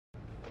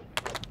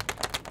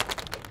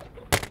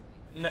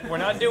we're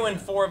not doing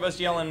 4 of us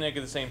yelling Nick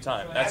at the same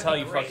time. That's how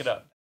you fuck it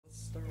up.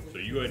 So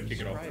you go ahead and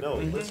kick it off. No,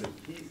 listen.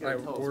 All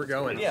right, we're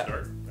going. Yeah.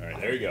 Start. All right,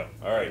 there you go.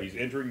 All right, he's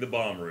entering the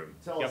bomb room.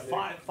 Tell us,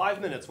 Nick.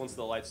 5 minutes once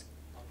the lights.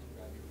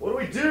 What do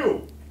we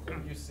do?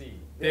 You see.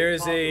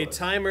 There's a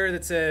timer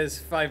that says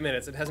 5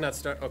 minutes. It has not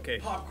started. Okay.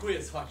 Pop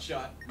quiz, hot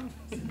shot.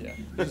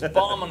 There's a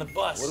bomb on the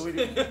bus. What do we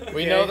do?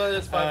 We know that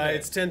it's 5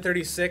 minutes. It's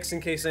 10:36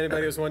 in case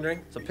anybody was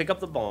wondering. So pick up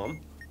the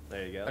bomb.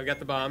 There you go. I've got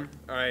the bomb.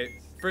 All right.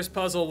 First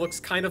puzzle looks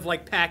kind of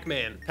like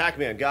Pac-Man.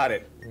 Pac-Man, got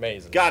it.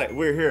 Amazing. Got it,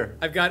 we're here.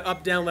 I've got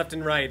up, down, left,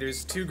 and right.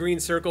 There's 2 green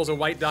circles, a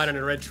white dot, and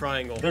a red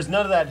triangle, There's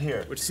none of that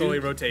here. which slowly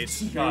rotates.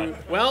 God.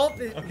 Well,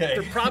 Okay.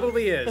 there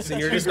probably is,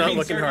 and you're just not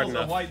looking hard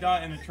enough. A white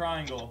dot and a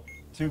triangle.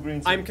 2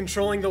 green I'm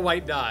controlling the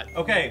white dot.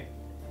 Okay.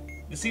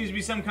 This seems to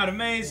be some kind of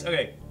maze.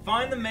 Okay.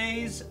 Find the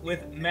maze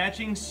with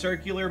matching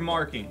circular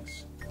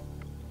markings.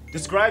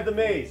 Describe the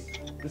maze.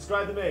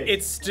 Describe the maze.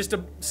 It's just a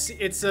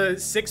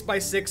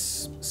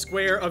 6x6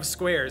 square of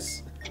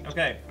squares.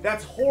 Okay.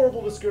 That's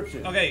horrible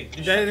description. Okay.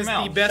 Just That shut is your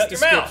mouth. the best Shut your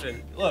mouth.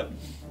 description. Look.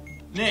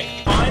 Nick,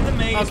 find the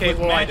maze Okay, with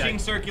well, I matching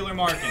died. circular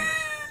markings.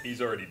 He's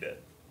already dead.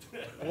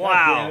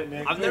 Wow. Damn it,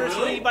 Nick. I've never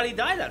seen anybody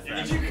die that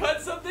fast. Did you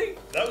cut something?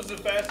 That was the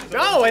fastest.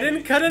 No, I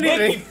didn't cut Nick, you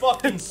anything.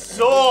 fucking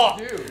suck.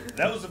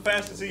 That was the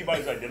fastest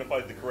anybody's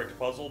identified the correct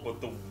puzzle,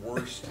 but the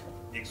worst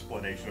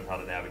explanation of how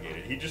to navigate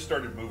it. He just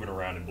started moving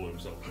around and blew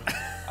himself up.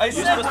 I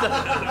said, You're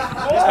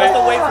supposed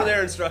to wait for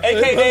their instructions.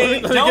 AKA,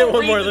 Let me get don't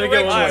one read more, the let me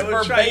get one directions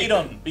more.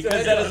 verbatim,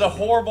 because that is a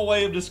horrible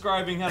way of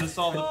describing how to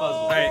solve the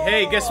puzzle. All right,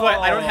 hey, guess what?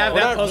 I don't have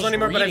We're that not puzzle just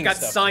anymore, but I've reading got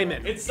stuff.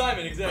 Simon. It's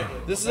Simon, exactly.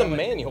 This is a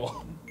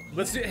manual.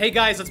 Let's do. Hey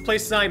guys, let's play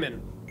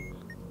Simon.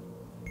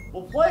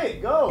 Well, play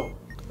it. Go.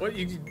 What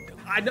you?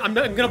 I'm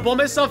gonna blow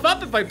myself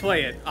up if I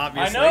play it.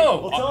 Obviously. I know.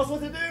 Well, tell us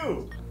what to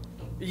do.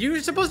 You're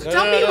supposed to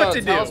tell me what to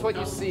do. Tell us what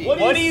you see.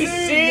 What do you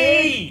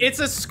see? It's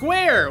a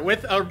square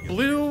with a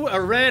blue,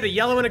 a red, a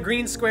yellow, and a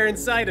green square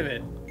inside of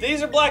it.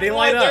 These are black They and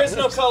white. light up. There is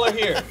no color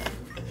here.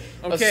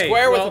 Okay.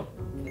 square with well,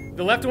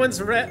 the left one's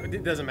red.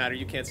 It doesn't matter.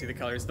 You can't see the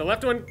colors. The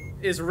left one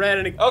is red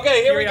and it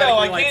Okay, here we go.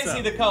 I periodically can't lights see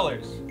up. the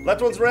colors.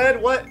 Left one's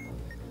red. What?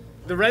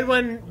 The red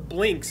one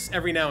blinks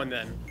every now and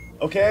then.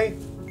 Okay.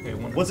 Okay,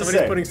 What's it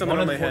Somebody's say? putting something One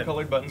on of my the 4 head.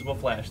 colored buttons will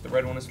flash. The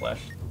red one is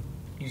flashed.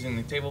 Using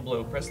the table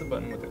below, press the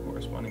button with the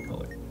corresponding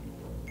color.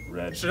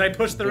 Red. Should I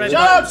push the red Shut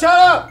button? up! Shut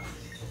up!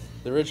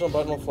 The original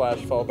button will flash,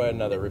 followed by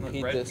another.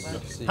 Repeat Red this.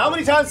 flash. How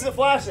many times is it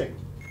flashing?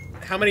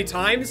 How many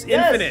times?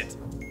 Yes. Infinite.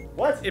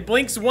 What? It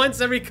blinks once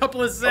every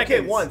couple of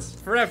seconds. once.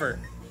 Forever.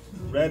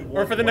 Red.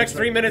 Or for the one next 3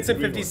 second. minutes and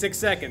Green one. 56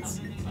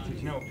 seconds.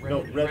 No,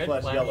 No, red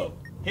flash yellow.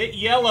 Hit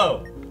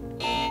yellow.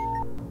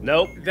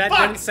 Nope. That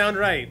doesn't sound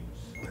right.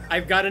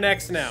 I've got an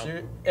X now.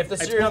 If the I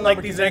serial don't like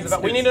number these contains a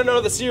vowel, we X's. need to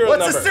know the serial What's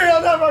number. the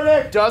serial number,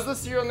 Nick? Does the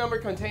serial number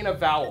contain a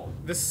vowel?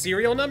 The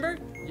serial number?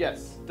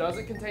 Yes. Does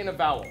it contain a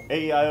vowel?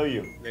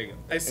 A-E-I-O-U. There you go.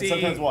 I see.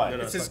 sometimes Y.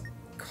 It says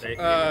Hey,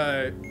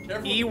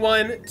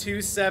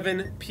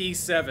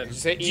 E127P7.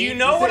 Say Do you E.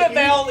 know what a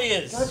vowel God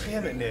is?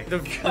 damn it, Nick. The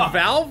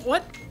valve?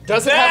 What?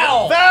 Does it have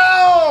Vowel.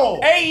 Vowel!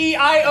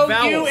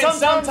 A-E-I-O-U and Sometimes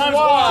sometimes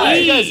Y. Y.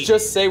 Did you guys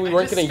just say we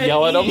weren't just going to said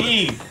yell at them?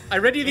 E. I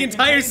read you the It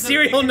entire contains a-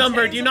 serial it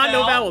number. contains Do you a not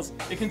know vowel. vowels?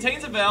 It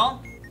contains a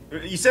vowel.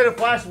 You said it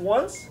flashed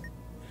once?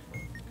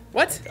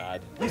 What?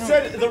 God. You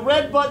said the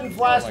red button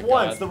flashed Oh my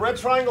once. God. The red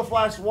triangle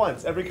flashed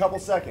once every couple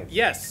seconds.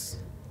 Yes.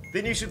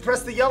 Then you should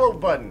press the yellow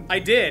button. I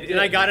did, and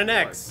I got an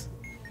X.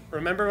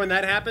 Remember when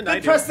that happened? I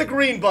Then did. press the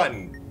green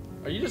button.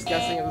 Are you just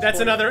guessing at this That's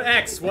point? another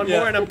X. One Yeah.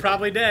 more, and I'm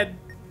probably dead.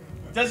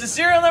 Does the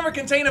serial number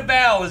contain a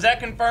vowel? Is that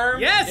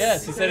confirmed? Yes.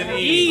 Yes, he said an E.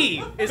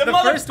 E is The the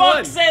first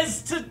one. motherfucker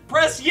says to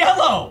press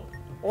yellow.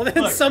 Well,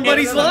 then Look,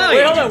 somebody's no, no, no, lying.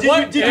 wait, hold on,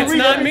 what- did you It's read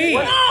not that? me.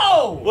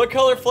 No! What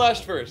color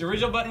flashed first? The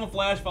original button will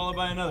flash followed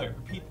by another.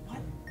 Repeat. What?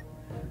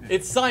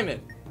 It's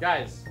Simon.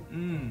 Guys.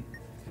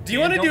 Do you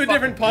want to don't do a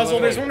different fucking puzzle?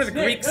 do There's it. one with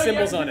Greek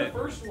symbols on it.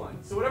 First one.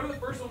 So whatever the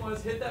first one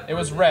was, hit that. It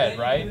was first, red, and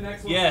then right? The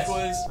next one Yes.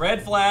 was.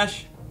 Red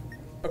flash.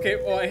 Okay,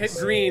 well, I hit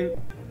green.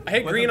 I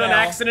hit With green a on vowel.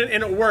 accident,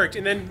 and it worked,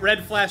 and then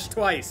red flashed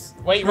twice.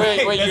 Wait, That's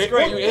you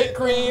great. hit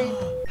green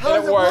How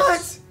and does it it worked.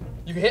 what?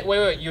 You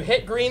hit you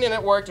hit green and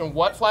it worked, and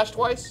what flashed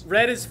twice?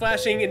 Red is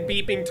flashing and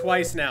beeping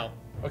twice now.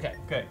 Okay.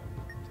 Okay.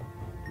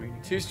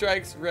 2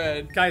 strikes,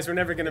 red. Guys, we're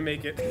never gonna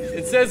make it.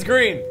 It says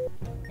green.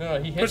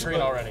 No, he hit Push green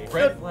button. already.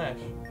 Red flash.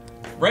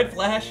 Red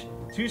flash.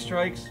 2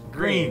 strikes.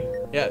 Green.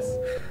 Yes.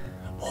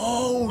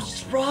 Oh,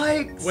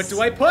 strikes! What do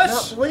I push?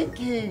 Not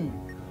blinking.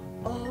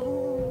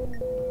 Oh.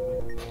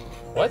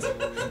 What?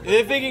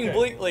 They're thinking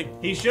blink like.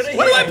 He should have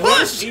What hit do I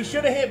push? He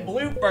should have hit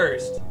blue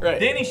first. Right.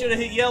 Then he should have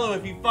hit yellow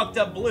if he fucked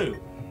up blue.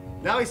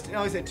 Now he's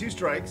at 2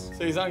 strikes.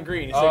 So he's on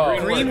green. He said Oh.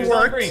 green. Green He's on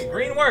worked. Green.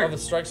 Green Oh, worked. the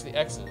strikes, the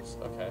X's.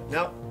 Okay.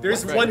 Now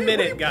There's what- 1 what are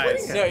minute, you guys.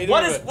 pointing No, at? either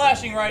What way. is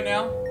flashing right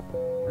now?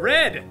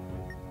 Red.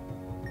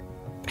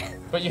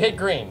 But you hit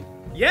green.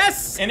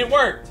 Yes. And it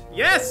worked.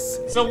 Yes.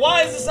 So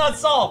why is this not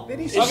solved? Then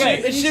he It should- should, Okay.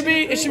 it should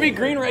be. It should be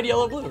green, red,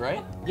 yellow, blue,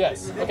 right?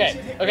 Yes. Okay.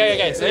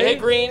 Okay. So you hit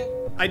green.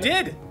 I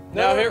did.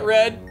 Now hit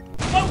red.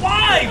 Oh,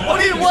 Why?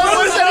 What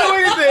does that do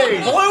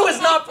anything? Blue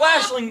is not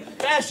flashing.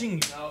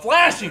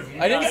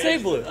 I didn't say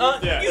blue.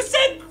 Yeah. You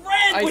said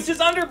red, which is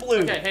under blue.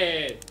 Okay,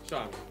 hey,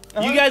 Sean.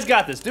 You guys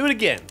got this. Do it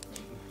again.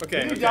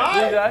 Okay. You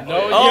die?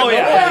 No, Oh, you-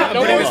 yeah.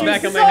 No, Brady's more,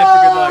 back on my head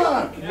for good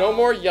luck. no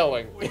more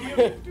yelling.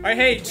 Alright,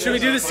 hey, should we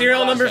do the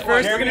serial number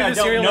first? We're gonna do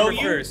the serial number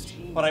first.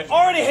 But I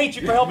already hate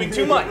you for helping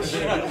too much.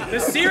 The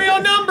serial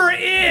number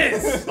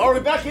is... Are we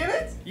back in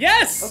it?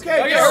 Yes!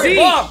 Okay, Z.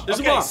 There's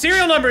a Okay, bomb.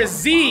 serial number is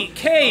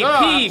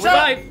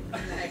ZKP5.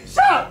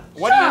 Shut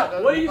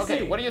What do you Okay,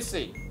 see? what do you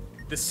see?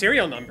 The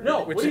serial number.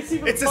 No, which what do you is- see?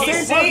 From It's the the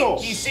same puzzle.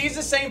 He sees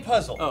the same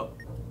puzzle. Oh.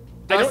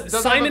 Does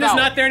Simon have is a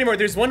not there anymore.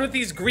 There's one with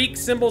these Greek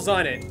symbols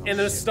on it, and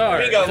the star.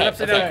 There you go. An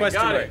upside down Okay,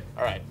 question got mark. it.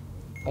 All right.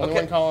 Only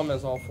one column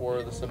has all four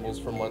of the symbols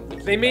from one.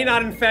 They may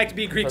not, in fact,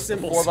 be Greek Press the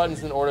symbols. 4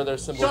 buttons in order their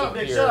symbols Shut up,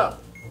 Nick, appear shut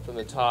up. from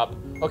the top.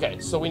 Okay,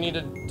 so we need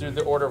to do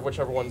the order of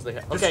whichever ones they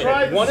have. Okay,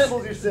 Describe the one is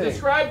symbols you're saying.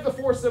 describe the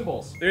 4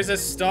 symbols. There's a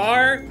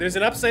star. There's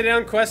an upside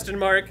down question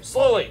mark.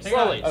 Slowly. on.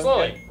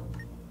 Slowly.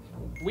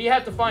 We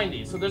have to find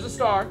these. So there's a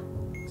star.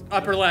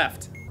 Upper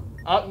left.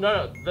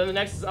 No. Then the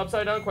next is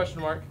upside down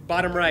question mark.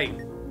 Bottom right.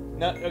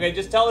 No, okay,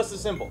 just tell us the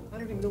symbol.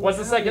 What's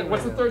the second?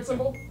 What's the third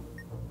symbol?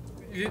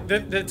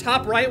 The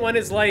top right one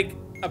is like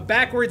a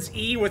backwards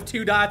E with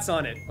 2 dots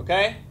on it.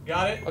 Okay,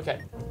 got it.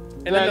 Okay.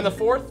 And then the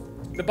fourth.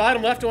 The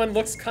bottom left one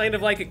looks kind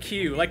of like a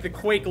Q, like the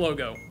Quake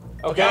logo.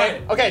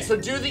 Okay. Okay, so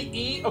do the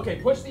E. Okay,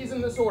 push these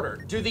in this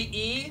order. Do the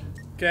E,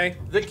 Okay?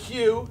 the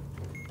Q,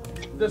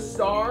 the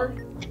star,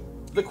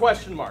 the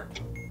question mark.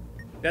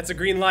 That's a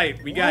green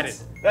light. We got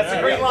it. That's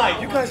a green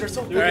light. You guys are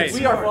so All right.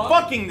 We are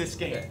fucking this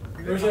game.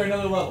 Or is there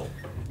another level?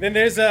 Then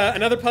there's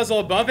another puzzle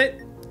above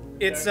it.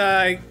 It's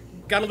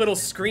got a little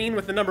screen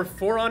with the number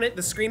 4 on it.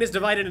 The screen is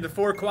divided into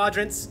 4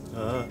 quadrants.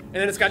 And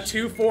then it's got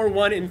 2, 4,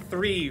 1, and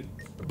 3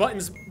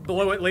 buttons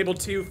below it labeled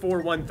 2,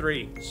 4, 1,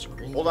 3.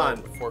 Hold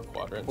on. 4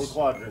 quadrants. 4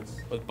 quadrants.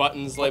 With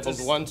buttons labeled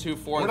 1, 2,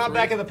 4, We're and not 3.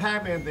 back in the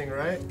Pac-Man thing,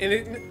 right? And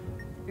it,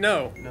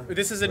 no,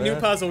 this is a new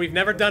puzzle. We've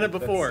never done it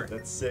before.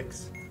 That's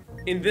 6.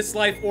 In this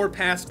life or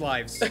past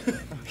lives.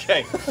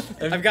 Okay.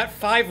 I've got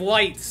 5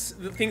 lights,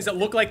 the things that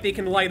look like they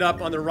can light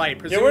up on the right. Yeah,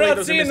 Presumably we're not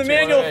those are seeing the mystery-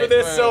 manual for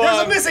this, so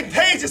There's a missing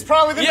page. It's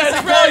probably the Yeah, missing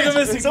it's probably page. the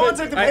missing Someone page.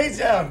 took the page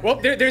down. Well,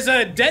 there's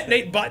a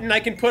detonate button. I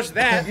can push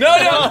that. No.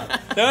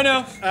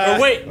 Or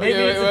wait, maybe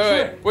it's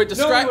a trick. Wait,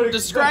 describe would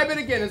describe it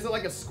again. Is it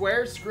like a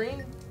square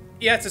screen?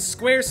 Yeah, it's a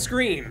square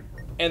screen.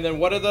 And then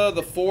what are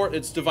the 4?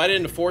 It's divided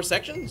into 4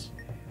 sections?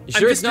 You I'm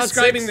sure just it's not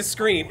describing 6? the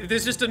screen.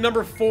 There's just a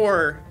number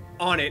 4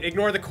 on it.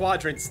 Ignore the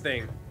quadrants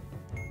thing.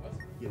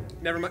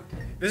 Never mind.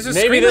 There's a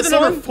Maybe screen with this a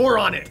number one? 4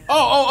 on it.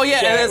 Oh yeah,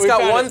 and it's we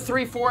got found 1, it.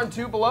 3, 4, and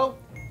 2 below.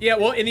 Yeah,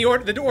 well, in the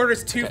order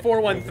is 2, 4,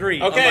 1,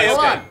 3. Okay, Hold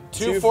okay. on.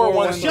 2, 4,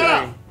 1, 3. Shut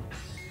up.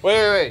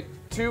 Wait.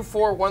 2,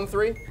 4, 1,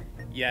 3.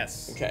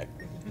 Yes. Okay.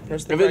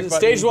 Press the If correct it's button.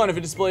 stage 1, if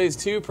it displays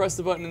 2, press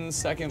the button in the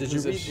second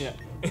position. Yeah.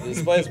 If it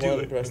displays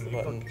 1, press the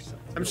button.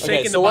 I'm shaking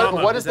Okay, the so bomb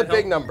what up. is Does the that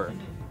big help? number?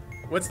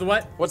 What's the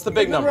what? What's the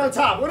big Number on number?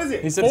 top. What is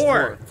it? He said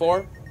 4.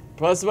 4.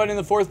 Press the button in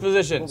the 4th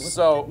position.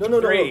 So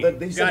No. 3. He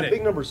Got said it. the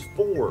big number's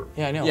 4.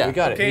 Yeah, I know. Yeah, We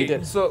got okay. it. He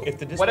did. so If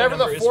the display whatever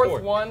the number is 4th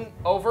 4. one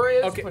over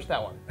is, Okay. push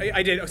that one.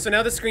 I did. So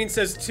now the screen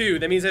says 2.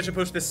 That means I should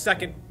push the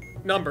second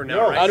number now,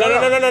 No. right? No,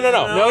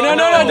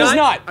 I'm it does not.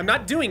 not. I'm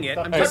not doing it.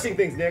 I'm Stop just. touching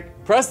things,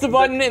 Nick. Press the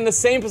button in the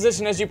same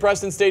position as you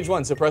pressed in stage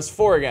 1, so press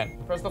 4 again.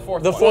 Press the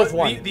 4th The one. 4th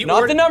one. the Not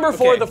order- the number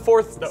 4, okay. the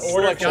 4th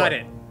order selection. Got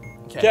it.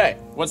 Okay.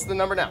 What's the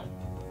number now?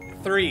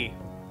 3.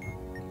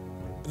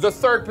 The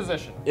 3rd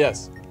position.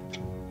 Yes.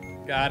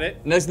 Got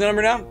it. Next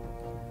number now?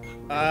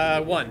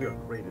 1.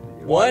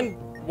 1.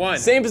 1.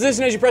 Same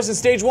position as you pressed in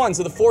stage 1,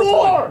 so the 4th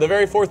 4. one. The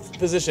very 4th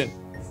position.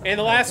 And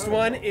the last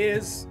one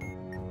is.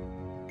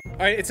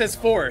 Alright, it says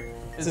 4.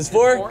 This is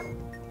 4.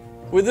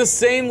 With the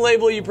same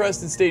label you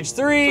pressed in stage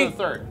So 3. the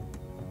 3rd.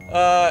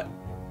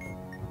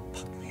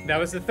 That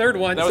was the 3rd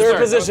one. That was Third third.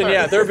 position, That was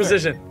yeah, third. third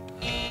position.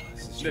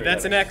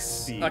 That's an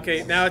X.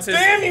 Okay, now it says.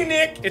 Damn you,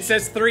 Nick! It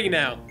says 3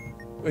 now.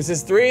 It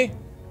says 3.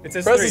 It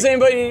says Press 3. the same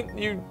button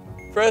you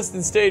pressed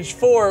in stage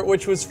 4,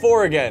 which was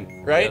 4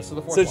 again, right? Yeah, so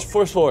the fourth it's one.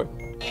 force 4.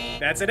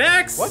 That's an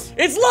X. What?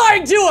 It's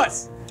lying to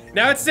us!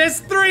 Now it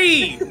says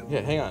 3. Yeah,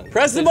 hang on.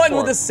 Press the button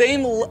with the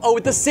same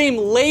with the same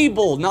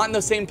label, not in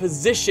the same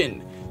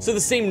position. So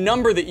the same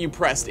number that you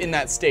pressed in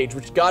that stage,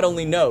 which God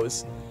only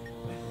knows.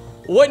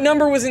 What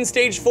number was in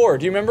stage 4?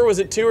 Do you remember? Was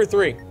it 2 or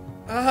 3?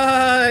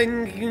 It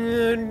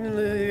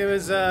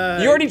was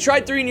You already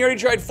tried 3 and you already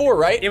tried 4,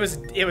 right? It was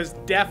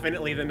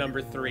definitely the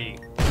number 3.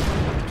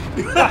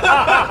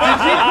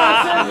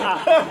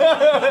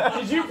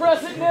 Did you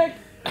press it, Nick?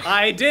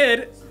 I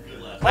did.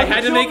 I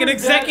had to make an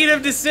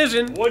executive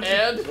decision.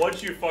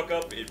 Once you fuck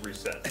up, it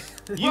resets.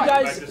 You Back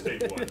guys, to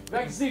stage 1.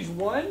 Back to stage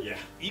 1? Yeah.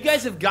 you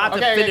guys have got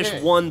Okay, to finish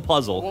okay. one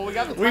puzzle. Well, we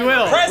got the We timer.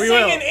 will. Pressing We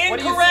will. an What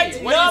do you incorrect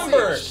see? What do you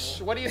number. see?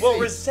 Shh, what do you Will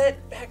see?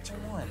 reset back to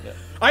 1. All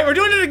right, we're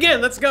doing it again.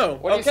 Let's go.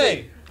 What do you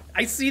Okay.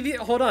 I see the.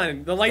 Hold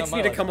on. The lights my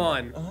need to light. come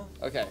on.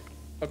 see? Okay.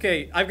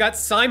 Okay, I've got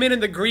Simon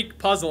and the Greek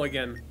puzzle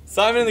again.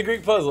 Simon and the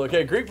Greek puzzle.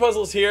 Okay, Greek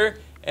puzzle's here.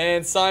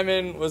 And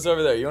Simon was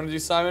over there. You want to do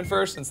Simon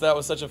first, since that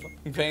was such a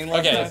fucking pain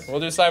last Okay, time?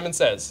 we'll do Simon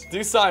Says.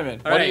 Do Simon.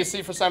 All What do right. you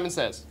see for Simon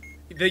Says?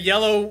 The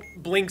yellow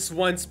blinks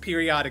once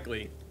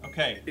periodically.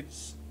 Okay,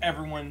 it's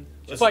everyone.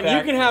 Just Fine, you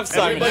back- can have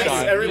Simon Everybody,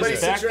 shine. everybody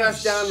Use it. sit your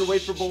ass down and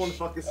wait for Bolin to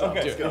fuck this up.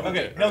 Okay, Let's go.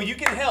 okay. No, you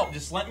can help.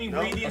 Just let me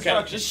read the Okay,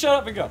 instructions. just shut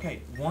up and go.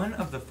 Okay, one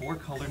of the 4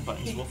 colored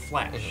buttons will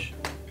flash.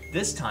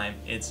 This time,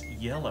 it's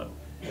yellow.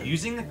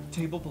 Using the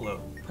table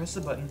below, press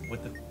the button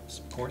with the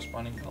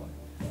corresponding color.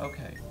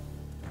 Okay.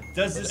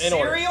 Does the In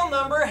order. serial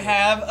number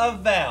have a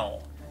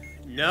vowel?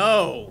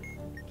 No.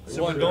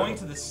 So we're going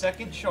to the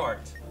second chart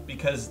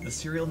because the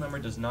serial number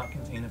does not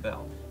contain a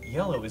vowel.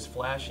 Yellow is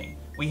flashing.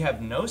 We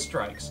have no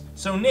strikes.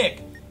 So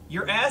Nick,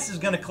 your ass is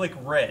gonna click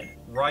red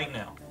right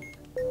now.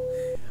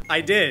 I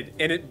did,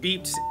 and it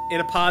beeped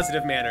in a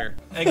positive manner.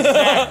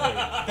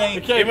 Exactly.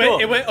 Thank you.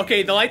 It went,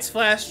 okay, the lights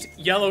flashed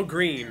yellow,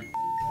 green.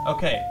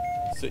 Okay.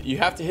 So you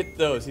have to hit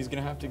those. He's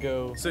gonna have to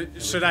go. So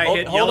should I Hold,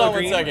 hit hold yellow, on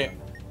green? 1 second.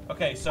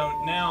 Okay, so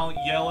now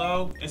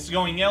yellow. It's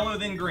going yellow,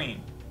 then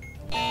green.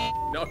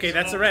 No, okay,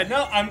 that's a red.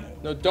 No,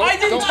 No, don't. I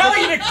didn't don't tell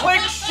click you to click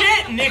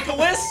shit,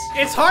 Nicholas!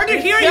 It's hard to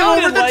hear you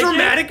Sounded over the like it,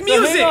 dramatic so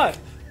hang music. on.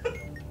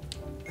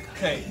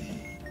 Okay.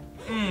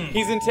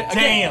 He's in.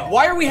 Damn.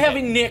 Why are we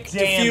having Nick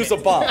Damn defuse it. a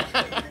bomb?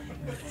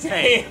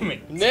 Damn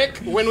it. Nick,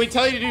 when we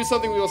tell you to do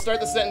something, we will start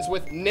the sentence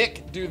with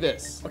Nick, do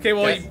this. Okay,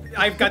 well, Okay.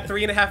 I've got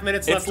 3.5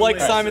 minutes left. It's like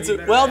to live, Simon so you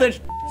said. better- Well then,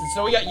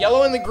 So we got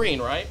yellow and the green,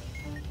 right?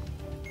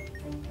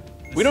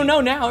 we don't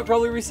know now. It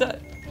probably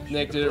reset.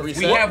 Nick, did it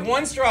reset? We have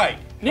 1 strike,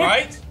 Nick.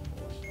 right?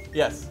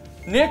 Yes.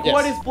 Nick, Yes.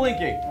 what is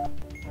blinking?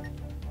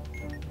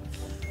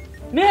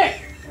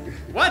 Nick,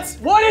 What?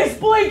 what is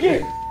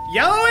blinking?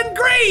 Yellow and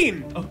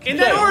green! In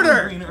that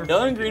order!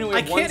 Yellow and green. We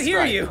I have one can't hear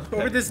strike. you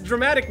over this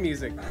dramatic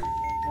music.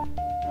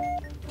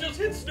 Just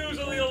hit snooze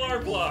on the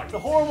alarm clock. It's a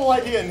horrible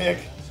idea, Nick.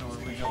 So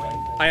are we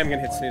going? I am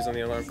gonna hit snooze on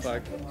the alarm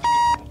clock.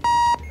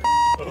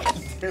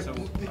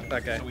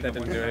 Okay, that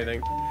didn't do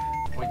anything.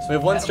 We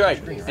have one strike,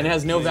 and it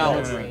has no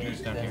vowels.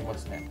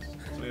 What's next?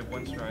 So we have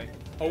 1 strike.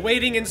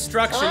 Awaiting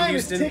instruction, Time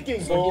is Houston.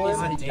 ticking, So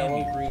Bolin. he needs damn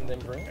yellow, you. green, then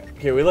green.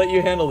 Okay, we let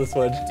you handle this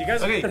one. Do you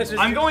guys Okay, wanna just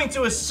I'm do- going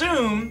to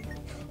assume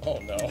Oh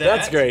no. that...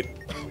 That's great.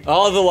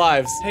 All of the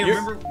lives. Hey, You're-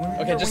 remember when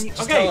Okay, just when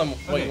you, tell him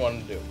what you want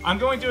him to do. I'm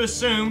going to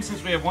assume,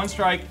 since we have 1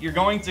 strike, you're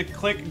going to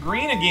click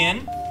green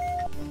again.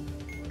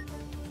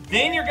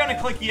 Then you're going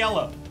to click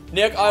yellow.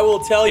 Nick, I will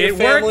tell your It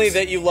family worked.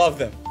 that you love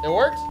them. It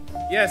worked?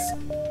 Yes.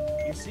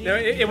 You see? No,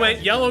 it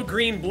went yellow,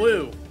 green,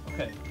 blue.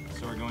 Okay,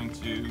 so we're going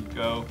to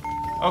go...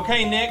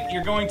 Okay, Nick,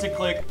 you're going to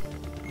click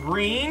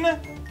green,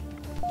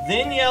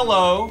 then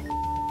yellow,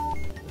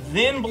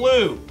 then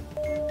blue.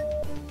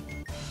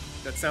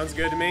 That sounds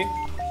good to me.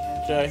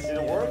 Okay. Did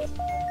it work?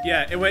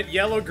 Yeah, it went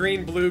yellow,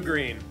 green, blue,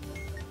 green.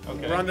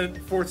 Okay. We're on the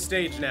 4th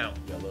stage now.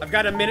 I've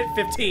got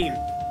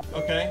 1:15.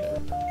 Okay.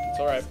 It's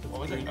alright.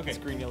 What was it? Okay. It's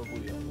green, yellow,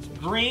 blue, yellow. This way.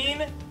 Green.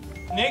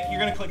 Nick, you're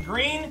gonna click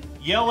green,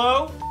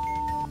 yellow,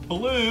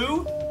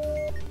 blue,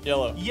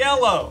 Yellow.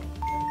 yellow.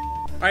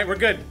 All right, we're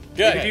good.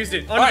 Good. We've used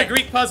it. On All to right. the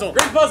Greek puzzle.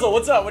 Great puzzle.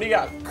 What's up? What do you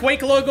got?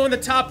 Quake logo in the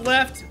top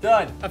left,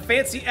 Done. a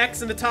fancy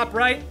X in the top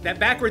right, that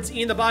backwards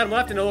E in the bottom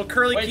left, and a little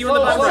curly Wait, Q in the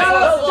slow, bottom slow,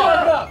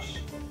 right.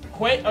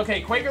 slow, Shut up.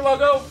 Okay, Quaker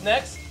logo,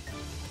 next.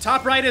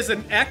 Top right is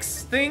an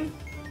X thing.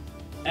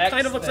 X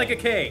Kind of looks thing. like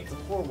a K.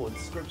 Horrible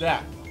inscription.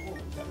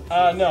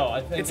 That. No,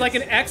 I think It's like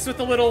an X with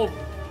a little.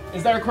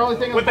 Is there a curly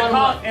thing With on the the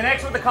bottom comma, an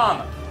X with a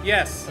comma.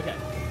 Yes. left?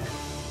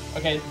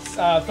 Okay.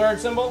 Okay, third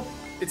symbol.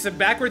 It's a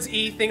backwards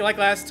E thing like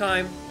last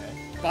time.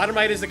 Bottom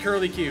right is a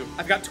curly Q.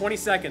 I've got 20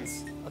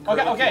 seconds.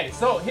 Okay,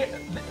 so here,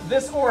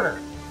 this order.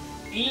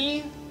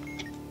 E,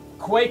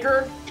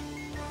 Quaker,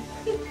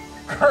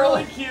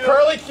 curly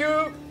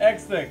Q,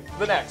 X thing.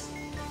 The next.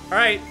 All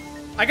right.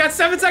 I got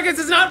 7 seconds.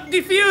 It's not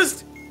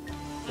defused.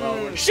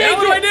 Shake Now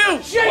what do I it.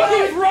 do? Shake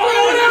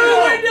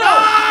it.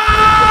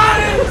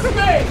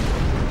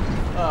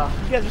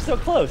 You guys are so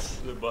close.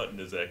 The button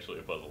is actually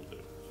a puzzle too.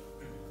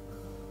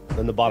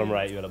 In the bottom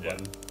right, you got a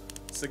button.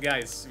 So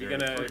guys, you're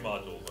There are gonna 3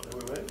 modules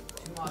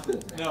on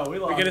it. No, we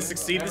lost. we're gonna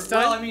succeed this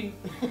Well, time. I mean,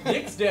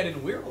 Nick's dead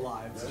and we're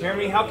alive.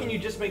 Jeremy, how can you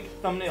just make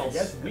thumbnails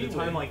at a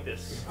time like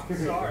this? I'm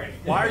sorry.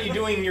 Why are you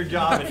doing your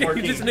job and You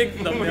working? just make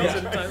thumbnails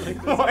at a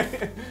time like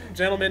this.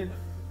 Gentlemen,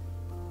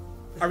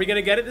 are we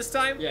gonna get it this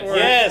time? Yes. Or-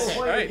 Yes.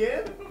 All right.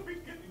 Again?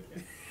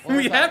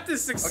 We have to Okay, one more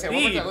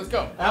succeed. time, let's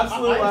go.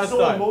 Absolute I'm last so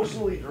time.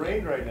 emotionally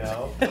drained right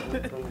now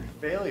from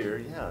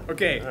failure. Yeah.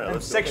 Okay. All right, I'm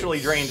let's go. sexually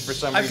drained for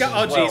some I've reason. got,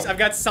 oh as well. geez, I've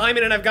got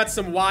Simon and I've got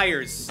some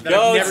wires that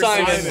Go, I've never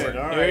Simon. seen Simon,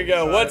 before. all Here we right,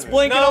 go. What's Simon.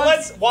 blinking No, on?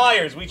 let's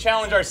wires. We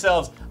challenge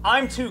ourselves.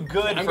 I'm too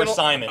good for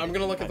Simon. I'm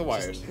gonna look at the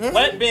wires.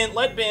 Let Ben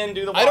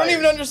do the wires. I don't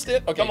even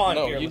understand. Okay, Come on,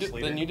 no, fearless you do,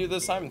 leader. then you do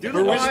the Simon thing.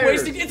 We're just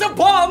wasting. It's a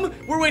bomb.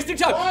 We're wasting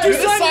time. Do Do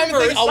the Simon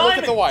thing. I'll look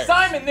at the wires.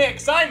 Simon, Nick,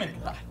 Simon.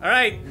 All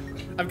right,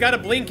 I've got a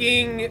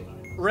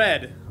blinking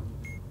red.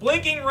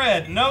 Blinking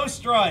red, no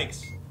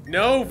strikes.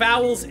 No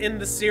vowels in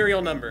the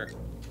serial number.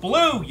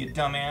 Blue, you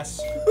dumbass.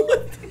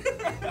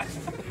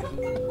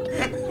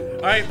 All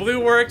right, blue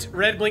worked.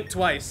 Red blinked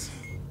twice.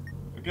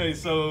 Okay,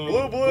 so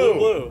Blue, Blue,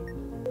 blue.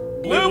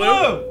 blue.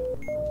 blue.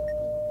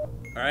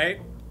 All right,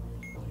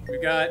 We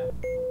got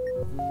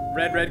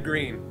red, red,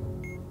 green.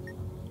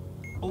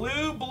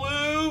 Blue,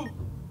 blue,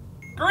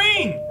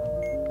 green.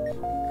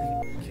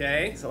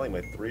 Okay. You sound like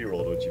my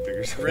 3-year-old when she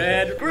figures out.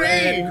 Red,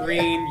 red,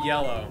 green,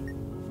 yellow.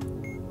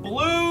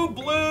 Blue,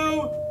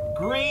 blue,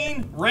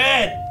 green,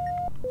 red.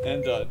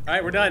 And done. All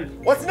right, we're done.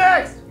 What's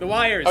next? The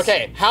wires.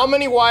 Okay, how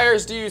many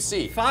wires do you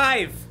see?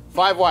 5.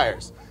 5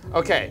 wires.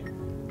 Okay.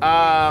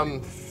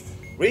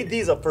 Read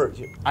these up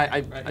first.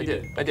 I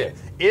did.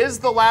 Is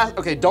the last,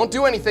 okay, don't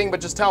do anything,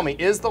 but just tell me,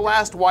 is the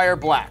last wire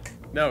black?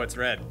 No, it's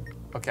red.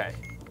 Okay.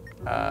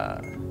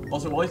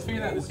 Also, while he's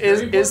figuring that, this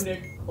Is- is very is-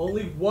 important, Nick.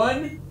 Only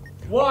one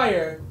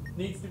wire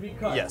needs to be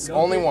cut. Yes, Don't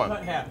only get one.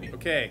 Cut happy.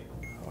 Okay.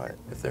 What,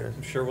 if there's,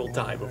 I'm sure we'll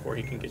die before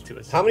he can get to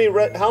us. How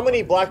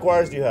many black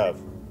wires do you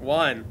have?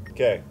 1,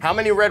 Okay. how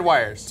many red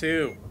wires?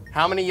 2,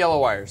 How many yellow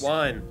wires?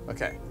 1,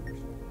 Okay.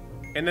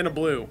 and then a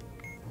blue,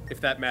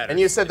 if that matters. And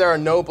you said there are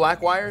no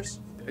black wires?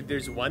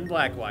 There's 1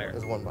 black wire.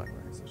 There's 1 black wire.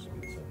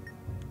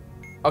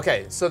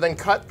 Okay, so then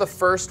cut the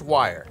first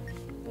wire.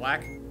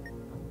 Black.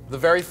 The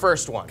very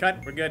first one. Cut.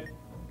 We're good.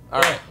 All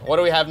right, what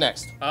do we have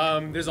next?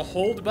 There's a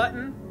hold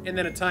button and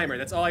then a timer.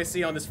 That's all I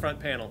see on this front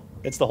panel.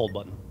 It's the hold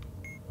button.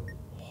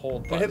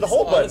 Hold Hit button. the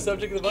hold On the button.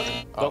 subject of the button?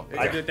 Oh,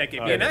 Thank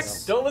you.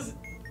 Next. Don't listen.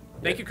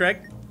 Thank you,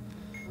 Craig.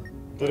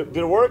 Did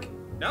it work?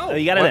 No. Oh,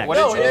 you got an X. what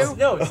No, did you do?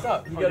 no,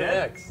 stop. You got an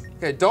X.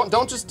 Okay,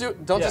 don't just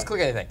click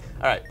anything.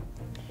 All right.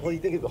 Well, you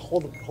think it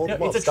hold the No,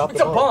 bomb? it's a, Stop it's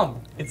the a bomb.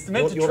 bomb. It's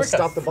meant to You want trick to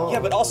stop us. the bomb? Yeah,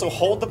 but also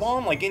hold the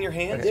bomb like in your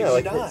hand. Yeah, you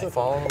like die.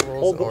 Follow the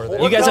rules Hold in the- order.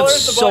 hold You guys color have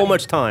is the so button?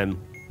 much time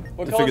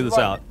What to color figure is this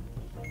the out.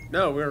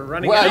 No, we're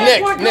running Well, out.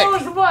 Nick, What Nick. color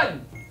is the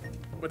button?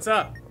 What's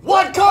up?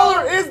 What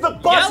color is the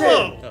button?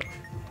 Yellow.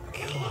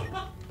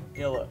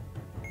 Yellow.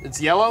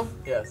 It's yellow?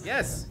 Yes.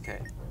 Yes. Okay.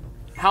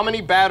 How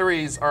many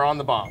batteries are on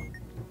the bomb?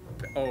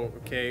 Oh,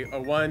 okay.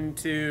 1,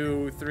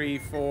 2, 3,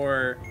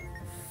 4,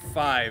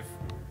 5.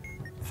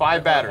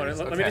 5 batteries.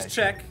 Let me just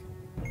check.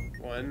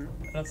 1.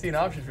 I don't see an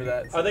option for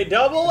that. Are they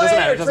double Doesn't A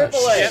matter, or doesn't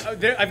triple matter.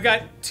 A? Yeah, I've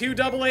got 2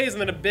 AA's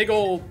and then a big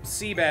old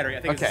C battery.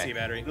 I think it's a Okay. C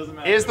battery.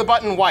 Is the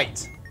button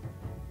white?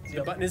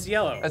 The button is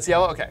yellow. That's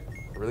yellow? Okay.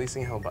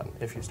 Releasing held button.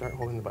 If you start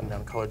holding the button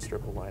down, a colored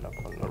strip will light up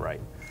on the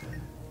right.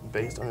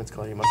 Based on its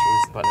color, you must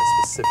release the button at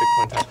a specific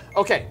point in time.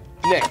 Okay,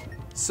 Nick,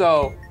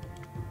 so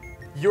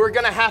you're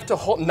gonna have to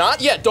hold, not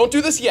yet, don't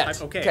do this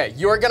yet. Okay. Okay,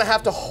 you're gonna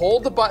have to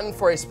hold the button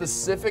for a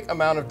specific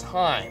amount of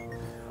time.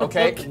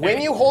 Okay? When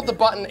you hold the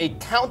button, a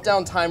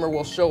countdown timer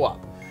will show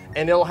up.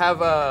 And it'll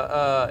have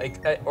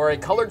a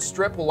colored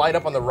strip will light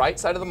up on the right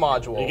side of the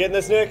module. You getting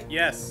this, Nick?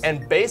 Yes.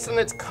 And based on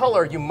its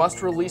color, you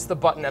must release the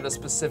button at a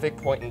specific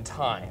point in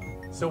time.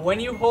 So when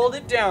you hold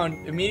it down,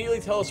 immediately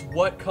tell us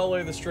what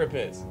color the strip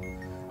is.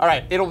 All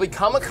right, it'll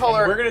become a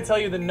color. We're gonna tell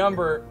you the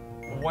number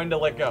when to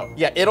let go.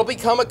 Yeah, it'll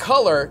become a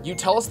color. You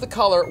tell us the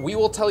color. We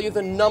will tell you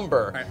the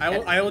number. All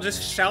right, I will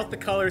just shout the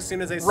color as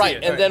soon as I see Right,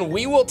 it. and then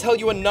we will tell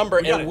you a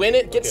number, got and it. when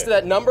it gets to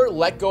that number,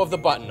 let go of the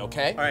button,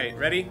 okay? All right,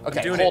 ready? Okay,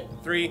 I'm doing hold.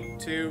 it. 3,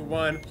 2,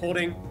 1.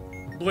 Holding.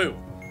 Blue.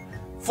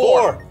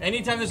 4.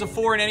 Anytime there's a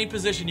 4 in any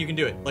position, you can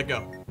do it. Let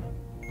go.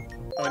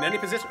 Oh, in any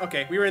position?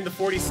 Okay, we were in the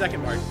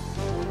 40-second mark.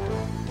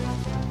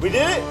 We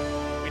did it!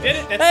 We did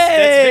it. That's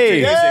Hey! victory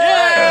music.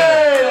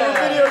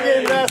 Hey! Video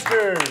game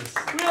masters!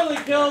 We only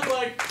killed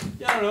like,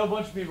 I don't know, a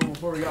bunch of people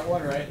before we got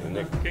one right.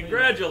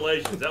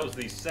 Congratulations, that was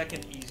the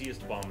second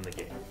easiest bomb in the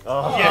game.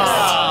 Oh,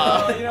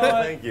 Oh, you know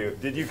what? thank you.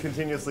 Did you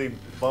continuously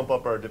bump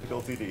up our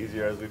difficulty to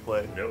easier as we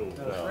play? No.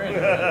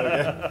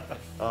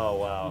 Oh,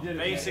 wow.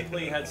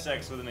 Basically had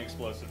sex with an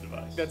explosive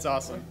device. That's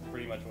awesome.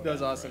 Pretty much what That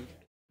was awesome.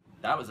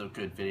 That was a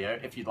good video.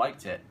 If you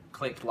liked it,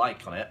 click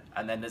like on it,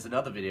 and then there's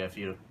another video for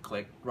you to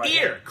click right Ear!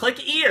 here.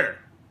 Click ear!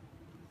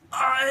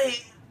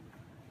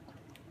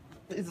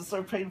 This is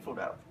so painful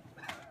now.